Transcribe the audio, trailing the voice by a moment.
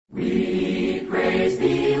praise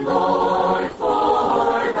thee, Lord,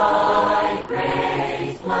 for thy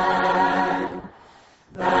great plan,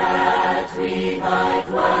 that we thy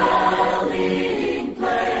dwelling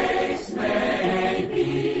place may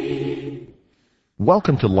be.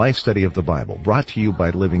 Welcome to Life Study of the Bible, brought to you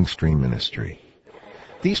by Living Stream Ministry.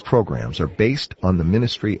 These programs are based on the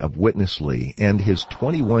ministry of Witness Lee and his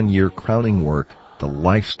 21-year crowning work, The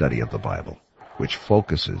Life Study of the Bible, which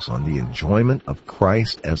focuses on the enjoyment of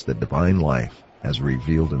Christ as the divine life as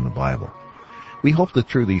revealed in the Bible. We hope that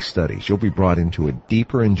through these studies you'll be brought into a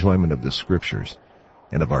deeper enjoyment of the Scriptures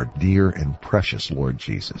and of our dear and precious Lord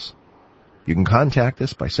Jesus. You can contact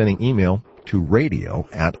us by sending email to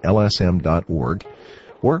radio@lsm.org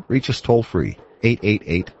or reach us toll-free,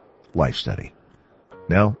 888-LIFE-STUDY.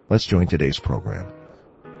 Now, let's join today's program.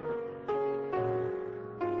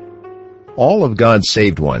 All of God's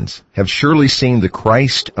saved ones have surely seen the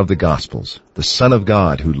Christ of the Gospels, the Son of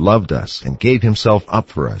God who loved us and gave himself up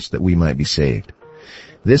for us that we might be saved.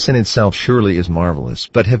 This in itself surely is marvelous,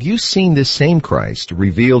 but have you seen this same Christ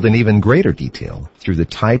revealed in even greater detail through the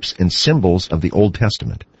types and symbols of the Old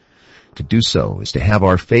Testament? To do so is to have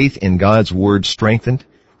our faith in God's Word strengthened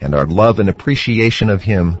and our love and appreciation of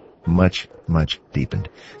Him much, much deepened.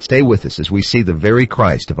 Stay with us as we see the very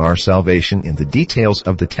Christ of our salvation in the details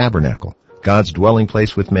of the tabernacle, God's dwelling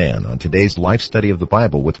place with man, on today's Life Study of the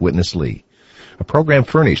Bible with Witness Lee, a program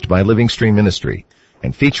furnished by Living Stream Ministry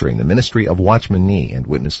and featuring the ministry of Watchman Nee and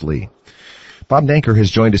Witness Lee. Bob Danker has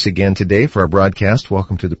joined us again today for our broadcast.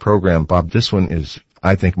 Welcome to the program, Bob. This one is,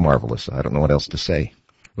 I think, marvelous. I don't know what else to say.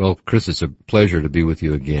 Well, Chris, it's a pleasure to be with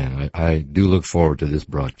you again. I do look forward to this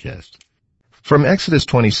broadcast. From Exodus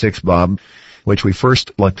 26, Bob, which we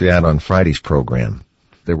first looked at on Friday's program,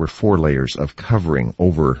 there were 4 layers of covering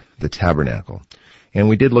over the tabernacle. And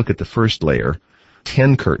we did look at the first layer,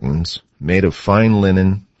 10 curtains made of fine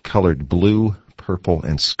linen, colored blue, purple,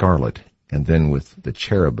 and scarlet, and then with the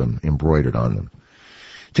cherubim embroidered on them.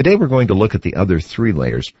 Today we're going to look at the other 3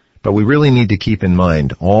 layers, but we really need to keep in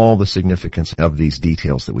mind all the significance of these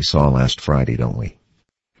details that we saw last Friday, don't we?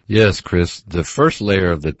 Yes, Chris. The first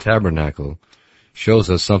layer of the tabernacle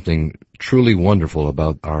shows us something truly wonderful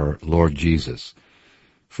about our Lord Jesus.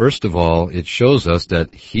 First of all, it shows us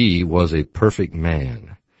that He was a perfect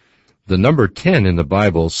man. The number 10 in the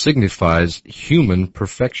Bible signifies human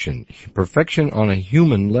perfection, perfection on a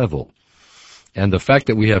human level. And the fact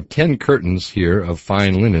that we have 10 curtains here of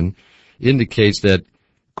fine linen indicates that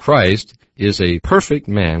Christ is a perfect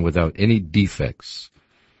man without any defects.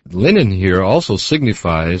 Linen here also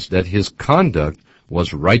signifies that His conduct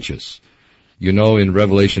was righteous. You know, in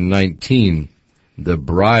Revelation 19, the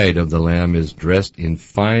bride of the Lamb is dressed in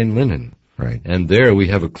fine linen. Right. And there we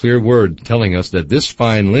have a clear word telling us that this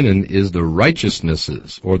fine linen is the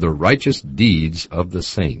righteousnesses or the righteous deeds of the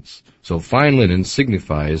saints. So fine linen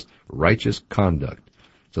signifies righteous conduct.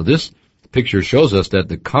 So this picture shows us that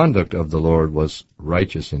the conduct of the Lord was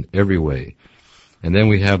righteous in every way. And then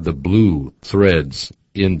we have the blue threads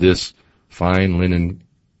in this fine linen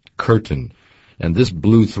curtain. And this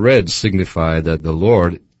blue thread signify that the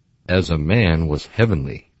Lord as a man was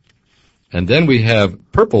heavenly. And then we have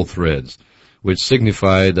purple threads, which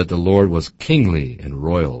signify that the Lord was kingly and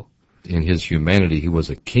royal. In His humanity, He was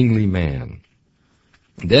a kingly man.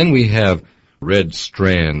 Then we have red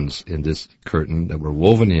strands in this curtain that were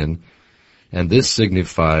woven in, and this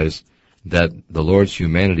signifies that the Lord's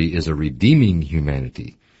humanity is a redeeming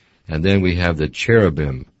humanity. And then we have the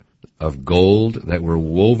cherubim of gold that were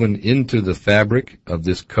woven into the fabric of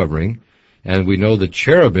this covering. And we know the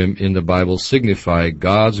cherubim in the Bible signify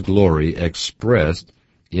God's glory expressed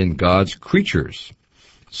in God's creatures.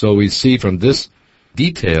 So we see from this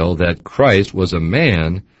detail that Christ was a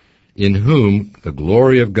man in whom the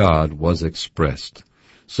glory of God was expressed.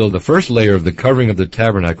 So the first layer of the covering of the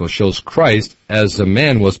tabernacle shows Christ as a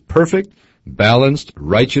man was perfect, balanced,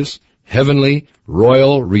 righteous, heavenly,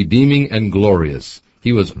 royal, redeeming, and glorious.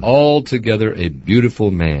 He was altogether a beautiful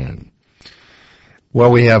man. Well,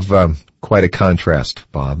 we have quite a contrast,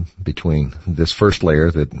 Bob, between this first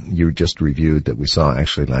layer that you just reviewed that we saw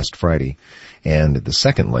actually last Friday and the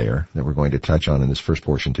second layer that we're going to touch on in this first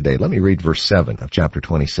portion today. Let me read verse 7 of chapter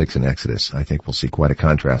 26 in Exodus. I think we'll see quite a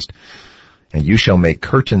contrast. And you shall make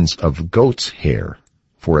curtains of goat's hair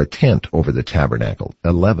for a tent over the tabernacle.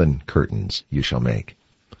 11 curtains you shall make.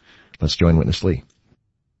 Let's join Witness Lee.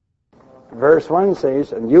 Verse 1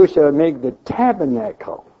 says, and you shall make the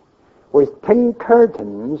tabernacle with 10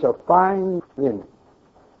 curtains of fine linen.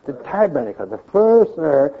 The tabernacle, the first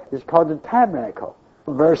layer is called the tabernacle.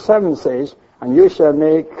 Verse 7 says, and you shall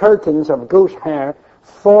make curtains of goat's hair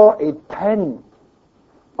for a tent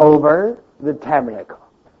over the tabernacle.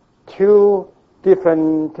 2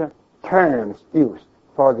 different terms used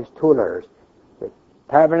for these two layers, the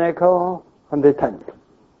tabernacle and the tent.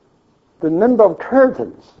 The number of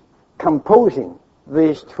curtains composing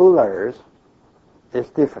these two layers is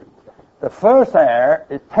different. The first layer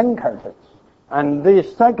is 10 curtains, and the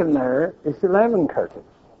second layer is 11 curtains.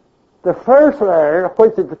 The first layer,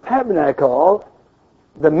 which is the tabernacle,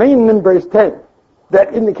 the main number is 10.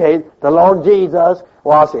 That indicates the Lord Jesus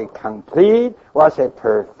was a complete, was a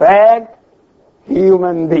perfect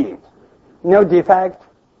human being. No defect,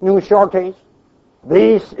 no shortage.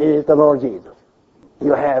 This is the Lord Jesus.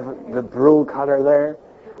 You have the blue color there,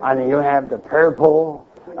 and you have the purple,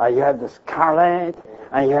 you have the scarlet,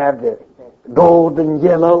 and you have the golden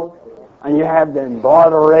yellow, and you have the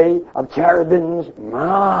embroidery of cherubims.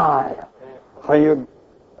 My! When you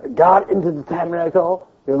got into the tabernacle,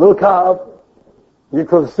 you look up, you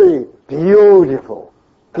could see beautiful.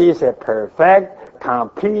 He's a perfect,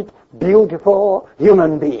 complete, beautiful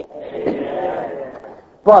human being.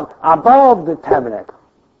 But above the tabernacle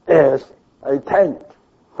is a tent,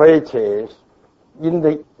 which is in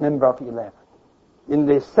the number of 11. In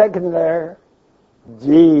the second layer,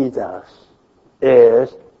 Jesus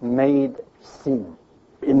is made sin.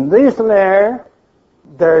 In this layer,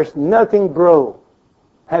 there's nothing blue,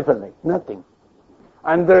 heavenly, nothing.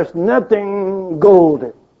 And there's nothing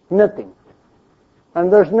golden, nothing.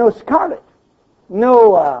 And there's no scarlet,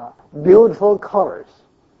 no beautiful colors,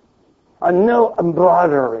 and no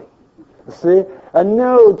embroidery, see, and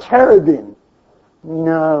no cherubim,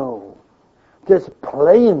 no, just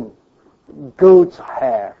plain goat's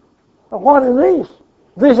hair. What is this?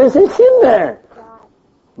 This is a sinner.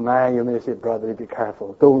 Man, you may say, brother, be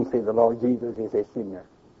careful. Don't say the Lord Jesus is a sinner.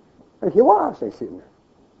 But he was a sinner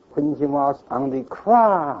when he was on the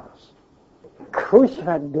cross,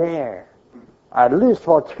 crucified there, at least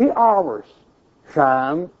for 3 hours,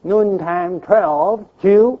 from noontime 12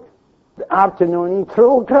 to the afternoon 2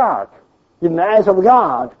 o'clock. In the eyes of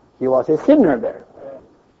God, he was a sinner there.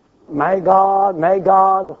 My God,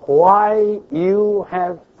 why you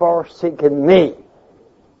have forsaken me?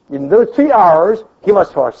 In those 3 hours, he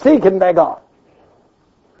was forsaken by God.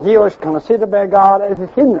 He was considered by God as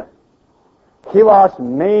a sinner. He was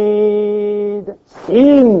made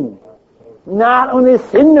sin. Not only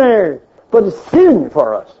sinner, but sin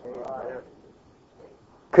for us.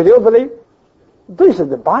 Could you believe? This is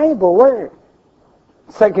the Bible word.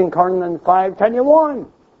 2 Corinthians 5:21.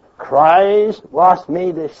 Christ was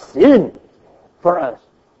made a sin for us.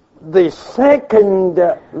 The second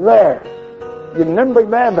layer, in number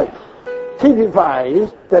 11,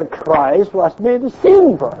 typifies that Christ was made a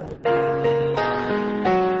sin for us.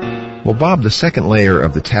 Well, Bob, the second layer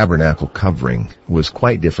of the tabernacle covering was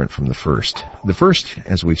quite different from the first. The first,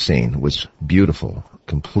 as we've seen, was beautiful,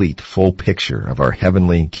 complete, full picture of our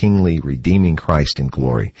heavenly, kingly, redeeming Christ in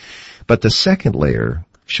glory. But the second layer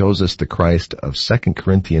shows us the Christ of 2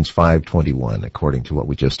 Corinthians 5:21, according to what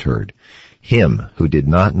we just heard. Him who did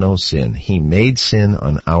not know sin, he made sin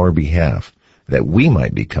on our behalf, that we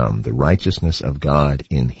might become the righteousness of God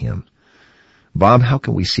in him. Bob, how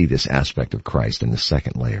can we see this aspect of Christ in the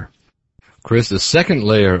second layer? Chris, the second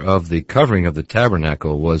layer of the covering of the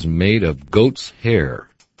tabernacle was made of goat's hair.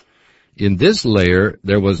 In this layer,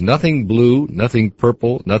 there was nothing blue, nothing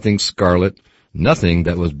purple, nothing scarlet, nothing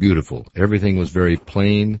that was beautiful. Everything was very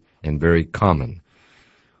plain and very common.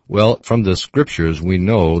 Well, from the scriptures, we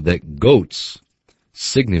know that goats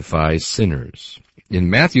signify sinners. In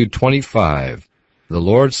Matthew 25, the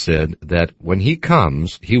Lord said that when he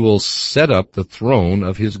comes, he will set up the throne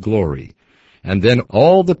of his glory. And then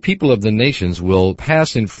all the people of the nations will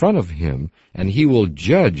pass in front of him, and he will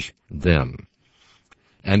judge them.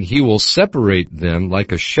 And he will separate them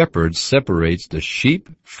like a shepherd separates the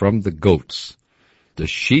sheep from the goats. The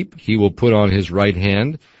sheep he will put on his right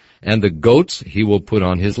hand, and the goats he will put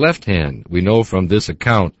on his left hand. We know from this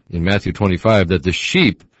account in Matthew 25 that the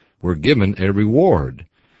sheep were given a reward,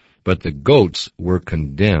 but the goats were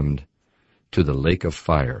condemned to the lake of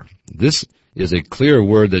fire. This is a clear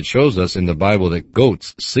word that shows us in the Bible that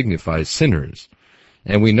goats signify sinners.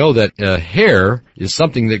 And we know that hair is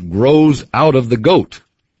something that grows out of the goat.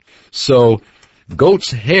 So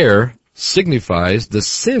goat's hair signifies the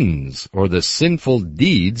sins or the sinful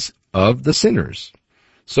deeds of the sinners.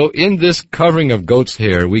 So in this covering of goat's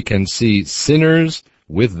hair, we can see sinners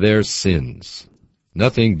with their sins.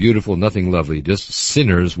 Nothing beautiful, nothing lovely, just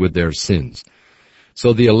sinners with their sins.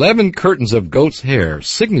 So the 11 curtains of goat's hair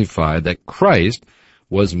signify that Christ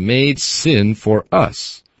was made sin for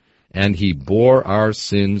us, and he bore our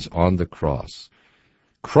sins on the cross.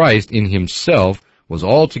 Christ in himself was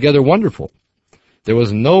altogether wonderful. There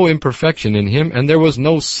was no imperfection in him, and there was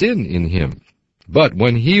no sin in him. But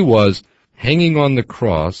when he was hanging on the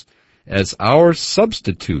cross as our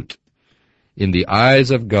substitute, in the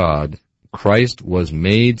eyes of God, Christ was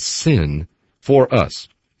made sin for us,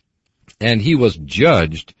 and he was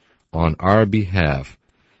judged on our behalf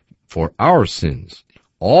for our sins.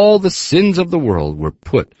 All the sins of the world were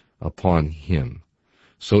put upon him.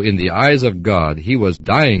 So in the eyes of God, he was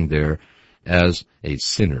dying there as a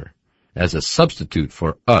sinner, as a substitute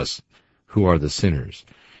for us who are the sinners.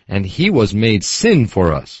 And he was made sin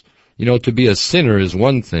for us. You know, to be a sinner is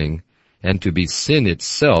one thing, and to be sin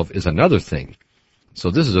itself is another thing.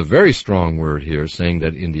 So this is a very strong word here, saying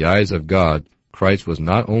that in the eyes of God, Christ was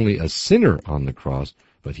not only a sinner on the cross,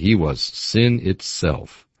 but he was sin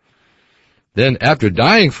itself. Then after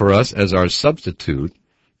dying for us as our substitute,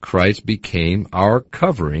 Christ became our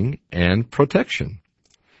covering and protection.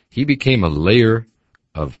 He became a layer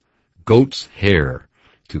of goat's hair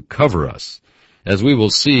to cover us. As we will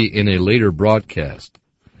see in a later broadcast,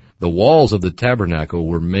 the walls of the tabernacle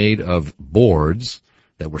were made of boards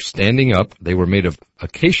that were standing up. They were made of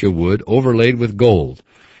acacia wood overlaid with gold.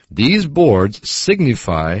 These boards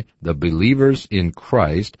signify the believers in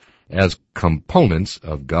Christ as components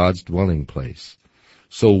of God's dwelling place.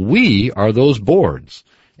 So we are those boards,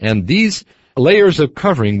 and these layers of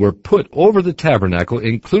covering were put over the tabernacle,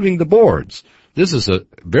 including the boards. This is a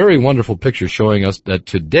very wonderful picture showing us that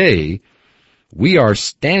today we are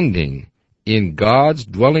standing in God's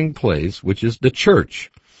dwelling place, which is the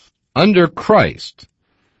church, under Christ,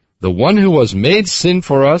 the one who was made sin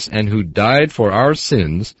for us and who died for our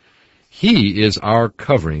sins. He is our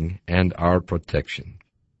covering and our protection.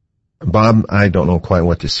 Bob, I don't know quite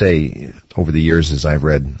what to say over the years as I've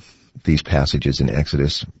read these passages in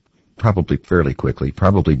Exodus, probably fairly quickly,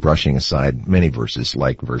 probably brushing aside many verses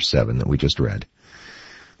like verse 7 that we just read.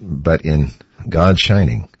 But in God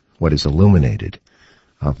shining, what is illuminated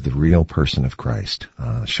of the real person of Christ,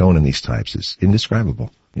 shown in these types, is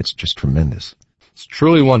indescribable. It's just tremendous. It's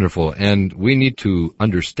truly wonderful, and we need to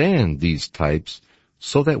understand these types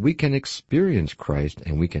so that we can experience Christ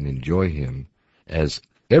and we can enjoy him as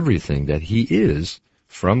everything that he is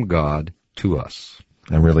from God to us.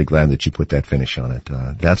 I'm really glad that you put that finish on it.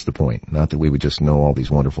 That's the point. Not that we would just know all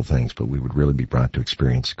these wonderful things, but we would really be brought to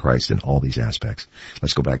experience Christ in all these aspects.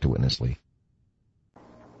 Let's go back to Witness Lee.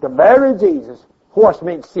 The very Jesus who was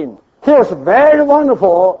made sin, he was very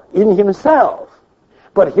wonderful in himself,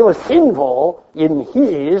 but he was sinful in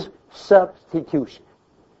his substitution.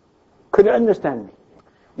 Could you understand me?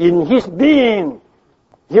 In his being,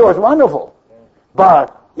 he was wonderful,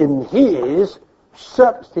 but in his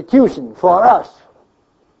substitution for us,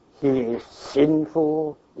 he is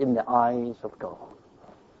sinful in the eyes of God.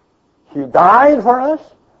 He died for us.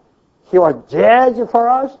 He was judged for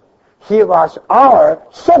us. He was our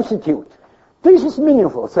substitute. This is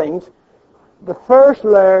meaningful things. The first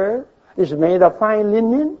layer is made of fine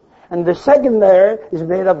linen, and the second layer is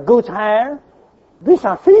made of goat's hair. These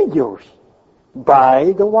are figures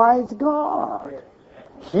by the wise God.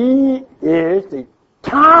 He is the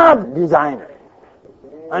top designer,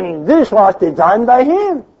 and this was designed by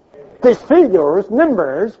him. These figures,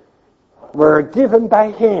 numbers, were given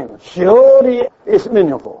by him. Surely it's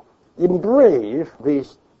meaningful. In brief,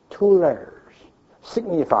 these two layers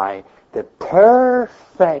signify the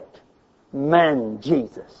perfect man,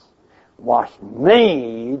 Jesus, was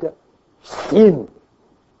made sin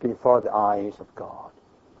before the eyes of God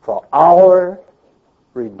for our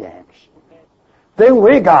redemption. Then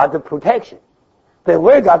we got the protection. Then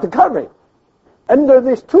we got the covering. Under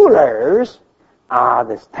these two layers are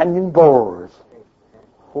the standing boards.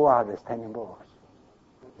 Who are the standing boards?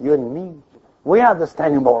 You and me. We are the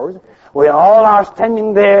standing boards. We all are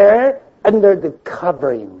standing there under the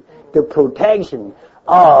covering, the protection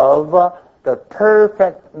of the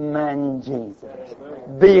perfect man Jesus,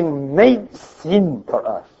 being made sin for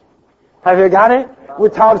us. Have you got it?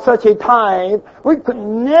 Without such a time, we could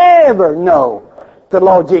never know the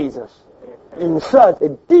Lord Jesus in such a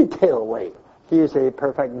detailed way. He is a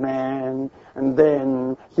perfect man, and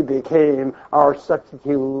then he became our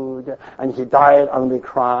substitute, and he died on the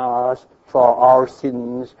cross for our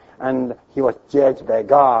sins, and he was judged by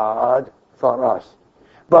God for us.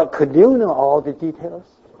 But could you know all the details?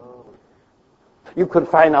 You could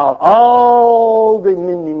find out all the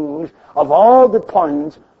meanings of all the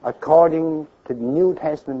points according to New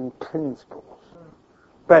Testament principles.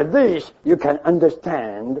 By this, you can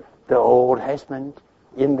understand the Old Testament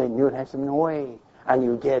in the New Testament way, and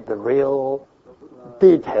you get the real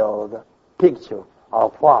detailed picture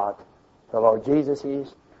of what the Lord Jesus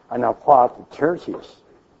is and of what the church is.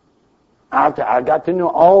 After I got to know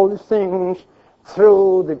all the things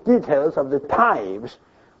through the details of the types,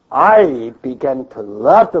 I began to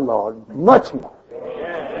love the Lord much more.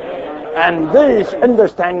 And this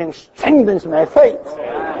understanding strengthens my faith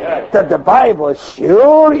that the Bible is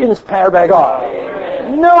surely inspired by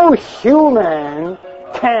God. No human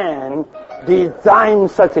can design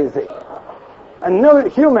such a thing. And no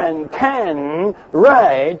human can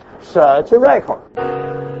write such a record.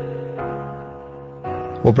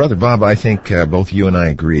 Well, Brother Bob, I think both you and I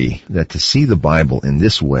agree that to see the Bible in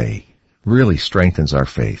this way really strengthens our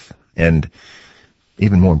faith. And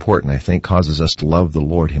even more important, I think, causes us to love the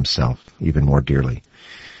Lord himself even more dearly.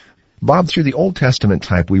 Bob, through the Old Testament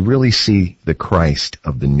type, we really see the Christ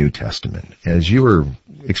of the New Testament. As you were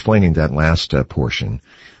explaining that last portion,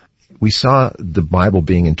 we saw the Bible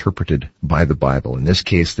being interpreted by the Bible. In this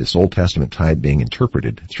case, this Old Testament type being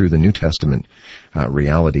interpreted through the New Testament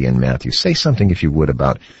reality in Matthew. Say something, if you would,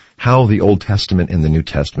 about how the Old Testament and the New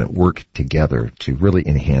Testament work together to really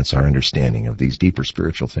enhance our understanding of these deeper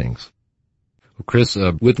spiritual things. Well, Chris,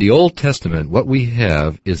 with the Old Testament, what we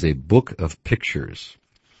have is a book of pictures.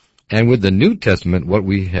 And with the New Testament, what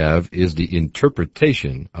we have is the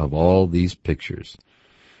interpretation of all these pictures.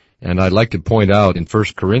 And I'd like to point out in 1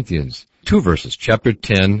 Corinthians 2 verses, chapter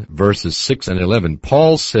 10, verses 6 and 11,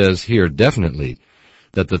 Paul says here definitely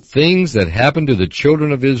that the things that happened to the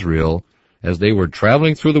children of Israel as they were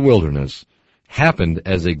traveling through the wilderness happened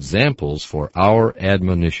as examples for our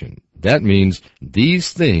admonition. That means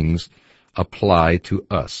these things apply to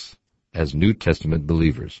us as New Testament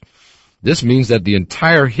believers. This means that the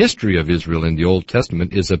entire history of Israel in the Old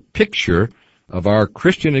Testament is a picture of our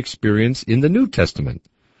Christian experience in the New Testament.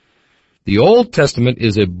 The Old Testament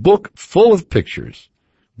is a book full of pictures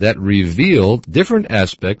that reveal different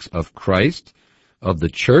aspects of Christ, of the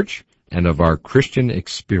church, and of our Christian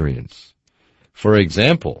experience. For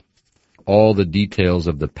example, all the details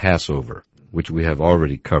of the Passover, which we have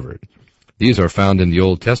already covered. These are found in the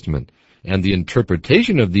Old Testament, and the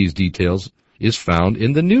interpretation of these details is found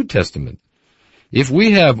in the New Testament. If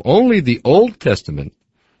we have only the Old Testament,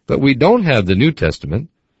 but we don't have the New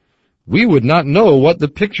Testament, we would not know what the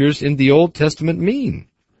pictures in the Old Testament mean.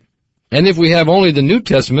 And if we have only the New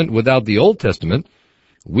Testament without the Old Testament,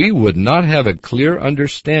 we would not have a clear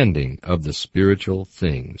understanding of the spiritual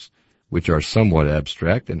things, which are somewhat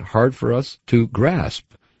abstract and hard for us to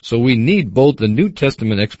grasp. So we need both the New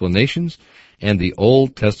Testament explanations and the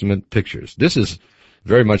Old Testament pictures. This is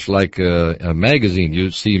very much like a magazine. You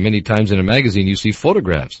see many times in a magazine, you see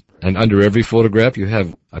photographs. And under every photograph, you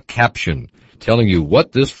have a caption telling you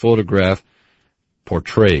what this photograph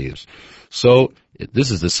portrays. So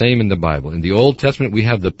this is the same in the Bible. In the Old Testament, we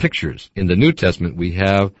have the pictures. In the New Testament, we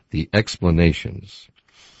have the explanations.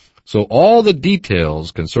 So all the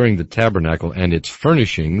details concerning the tabernacle and its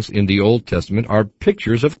furnishings in the Old Testament are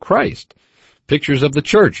pictures of Christ, pictures of the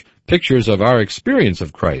church, pictures of our experience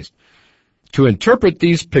of Christ. To interpret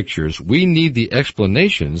these pictures, we need the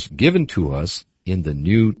explanations given to us in the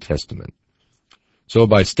New Testament. So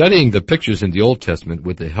by studying the pictures in the Old Testament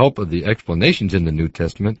with the help of the explanations in the New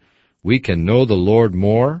Testament, we can know the Lord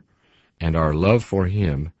more, and our love for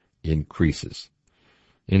Him increases.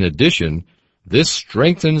 In addition, this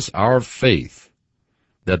strengthens our faith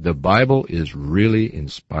that the Bible is really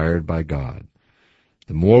inspired by God.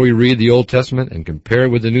 The more we read the Old Testament and compare it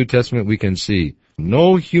with the New Testament, we can see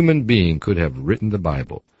no human being could have written the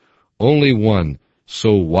Bible. Only one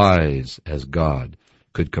so wise as God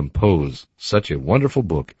could compose such a wonderful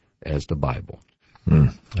book as the Bible.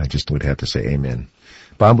 I just would have to say amen.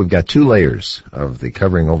 Bob, we've got 2 layers of the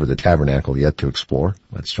covering over the tabernacle yet to explore.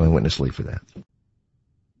 Let's join Witness Lee for that.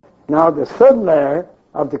 Now the third layer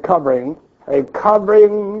of the covering, a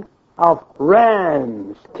covering of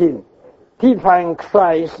ram's skin, typifying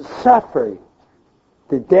Christ's suffering,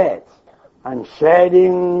 the death, and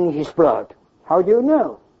shedding His blood. How do you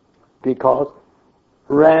know? Because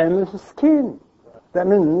ram's skin. That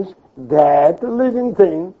means that the living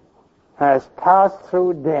thing has passed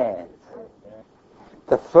through death.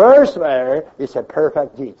 The first layer is a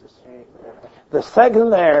perfect Jesus. The second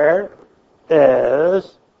layer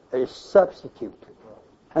is a substitute.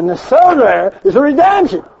 And the third layer is a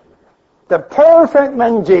redemption. The perfect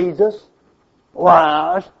man Jesus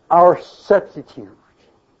was our substitute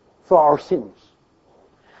for our sins.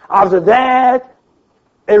 After that,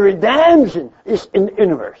 a redemption is in the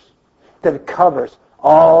universe that covers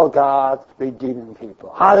all God's redeeming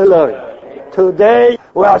people. Hallelujah. Today,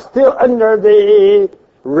 we are still under the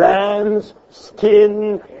ram's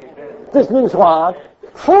skin. This means what?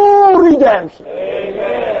 Full redemption.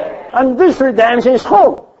 Amen. And this redemption is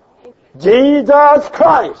who? Jesus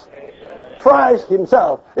Christ. Christ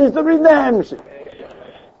Himself is the redemption.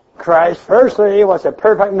 Christ firstly was a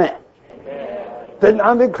perfect man. Then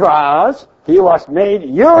on the cross, he was made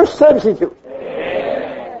your substitute.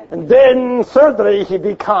 And then thirdly, he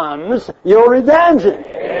becomes your redemption.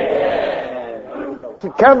 To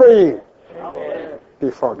cover you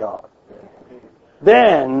before God.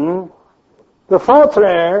 Then, the fourth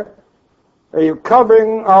layer, a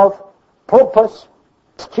covering of purpose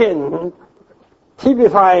skin,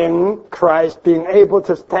 typifying Christ being able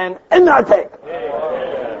to stand in the attack.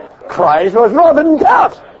 Christ was rough and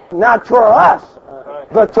tough, not to us,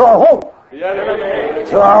 but to our home,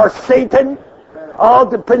 to our Satan, all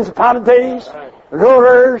the principalities,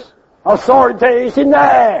 rulers, authorities in the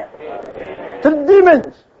air, to the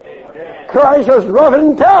demons. Christ was rough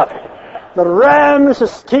and tough. The ram's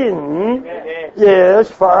skin is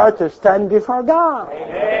for us to stand before God.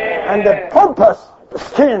 And the purpose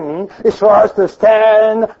skin is for us to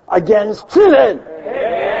stand against sin,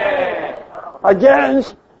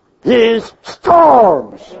 against his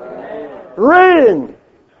storms, rain,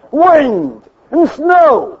 wind, and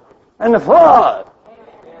snow, and flood.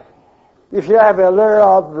 If you have a layer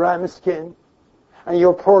of ram skin, and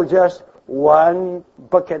you pour just one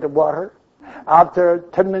bucket of water, after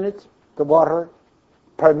 10 minutes, the water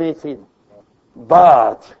permeates in.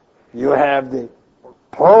 But you have the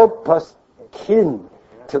purpose skin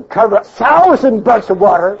to cover 1,000 buckets of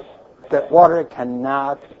water, that water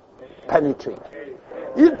cannot penetrate.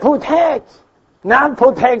 It protects, not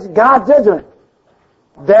protects God's judgment.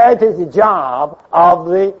 That is the job of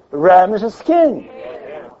the ram's skin.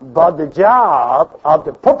 But the job of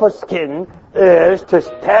the purpose skin is to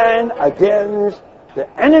stand against the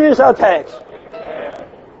enemy's attacks.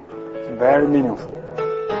 It's very meaningful.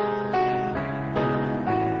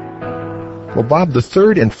 Well, Bob, the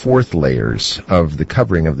third and fourth layers of the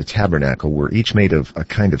covering of the tabernacle were each made of a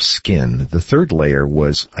kind of skin. The third layer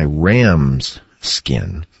was a ram's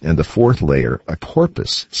skin, and the fourth layer a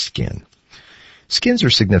porpoise skin. Skins are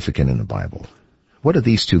significant in the Bible. What do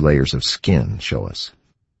these two layers of skin show us?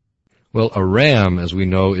 Well, a ram, as we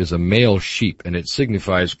know, is a male sheep, and it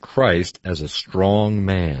signifies Christ as a strong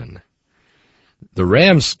man. The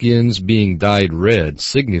ram skins being dyed red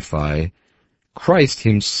signify Christ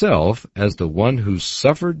himself as the one who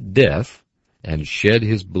suffered death and shed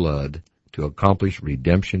his blood to accomplish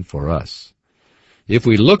redemption for us. If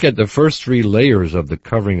we look at the first three layers of the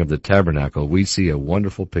covering of the tabernacle, we see a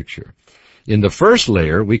wonderful picture. In the first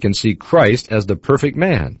layer, we can see Christ as the perfect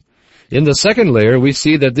man. In the second layer, we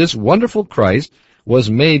see that this wonderful Christ was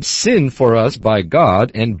made sin for us by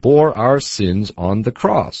God and bore our sins on the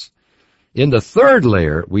cross. In the third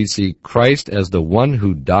layer, we see Christ as the one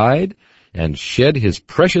who died and shed his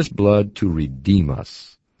precious blood to redeem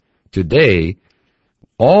us. Today,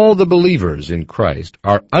 all the believers in Christ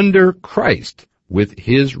are under Christ with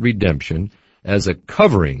his redemption as a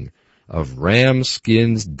covering of ram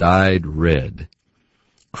skins dyed red.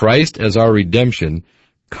 Christ as our redemption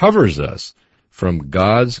covers us from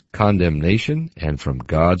God's condemnation and from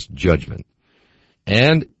God's judgment,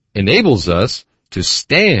 and enables us to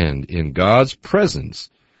stand in God's presence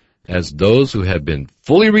as those who have been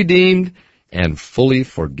fully redeemed and fully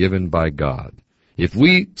forgiven by God. If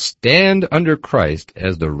we stand under Christ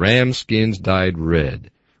as the ram skins dyed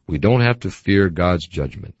red, we don't have to fear God's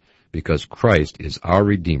judgment, because Christ is our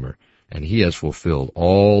Redeemer, and he has fulfilled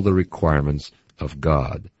all the requirements of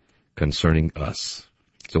God concerning us.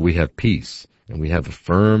 So we have peace, and we have a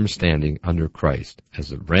firm standing under Christ as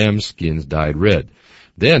the ram skins dyed red.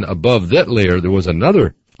 Then above that layer, there was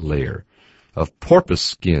another layer of porpoise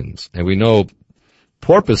skins. And we know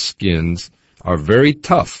porpoise skins are very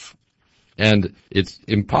tough, and it's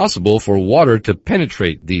impossible for water to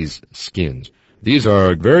penetrate these skins. These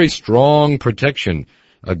are very strong protection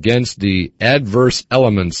against the adverse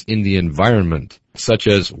elements in the environment, such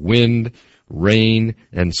as wind, rain,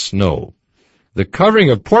 and snow. The covering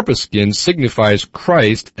of porpoise skin signifies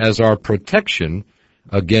Christ as our protection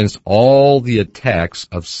against all the attacks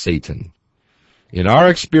of Satan. In our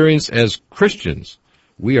experience as Christians,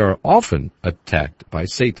 we are often attacked by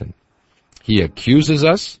Satan. He accuses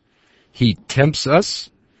us, he tempts us,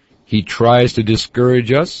 he tries to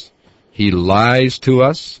discourage us, he lies to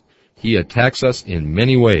us, he attacks us in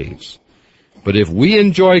many ways. But if we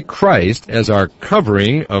enjoy Christ as our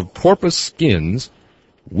covering of porpoise skins,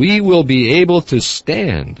 we will be able to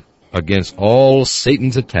stand against all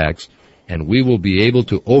Satan's attacks, and we will be able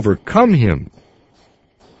to overcome him.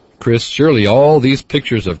 Chris, surely all these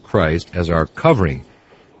pictures of Christ as our covering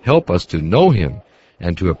help us to know him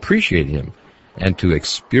and to appreciate him and to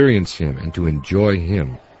experience him and to enjoy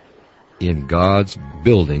him in God's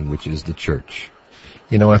building, which is the church.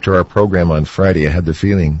 You know, after our program on Friday, I had the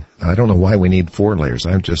feeling, I don't know why we need 4 layers.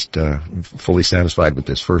 I'm just fully satisfied with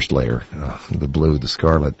this first layer, the blue, the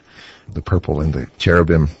scarlet, the purple, and the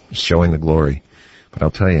cherubim showing the glory. But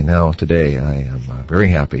I'll tell you now, today, I am very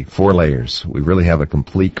happy. 4 layers. We really have a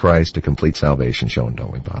complete Christ, a complete salvation shown,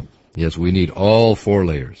 don't we, Bob? Yes, we need all 4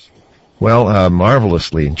 layers. Well,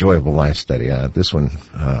 marvelously enjoyable life study. This one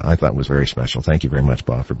I thought was very special. Thank you very much,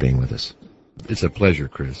 Bob, for being with us. It's a pleasure,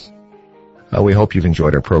 Chris. We hope you've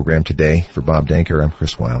enjoyed our program today. For Bob Danker, I'm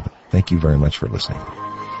Chris Wilde. Thank you very much for listening.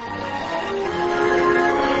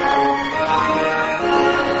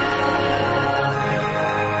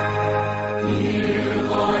 Dear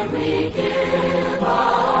Lord, we give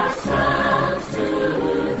ourselves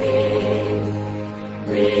to Thee.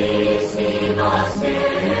 Receive us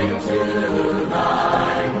into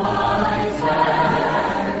Thy wise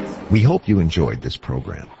hands. We hope you enjoyed this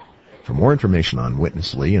program. For more information on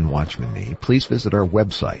Witness Lee and Watchman Nee, please visit our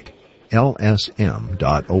website,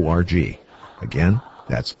 lsm.org. Again,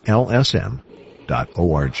 that's lsm.org.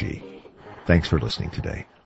 Thanks for listening today.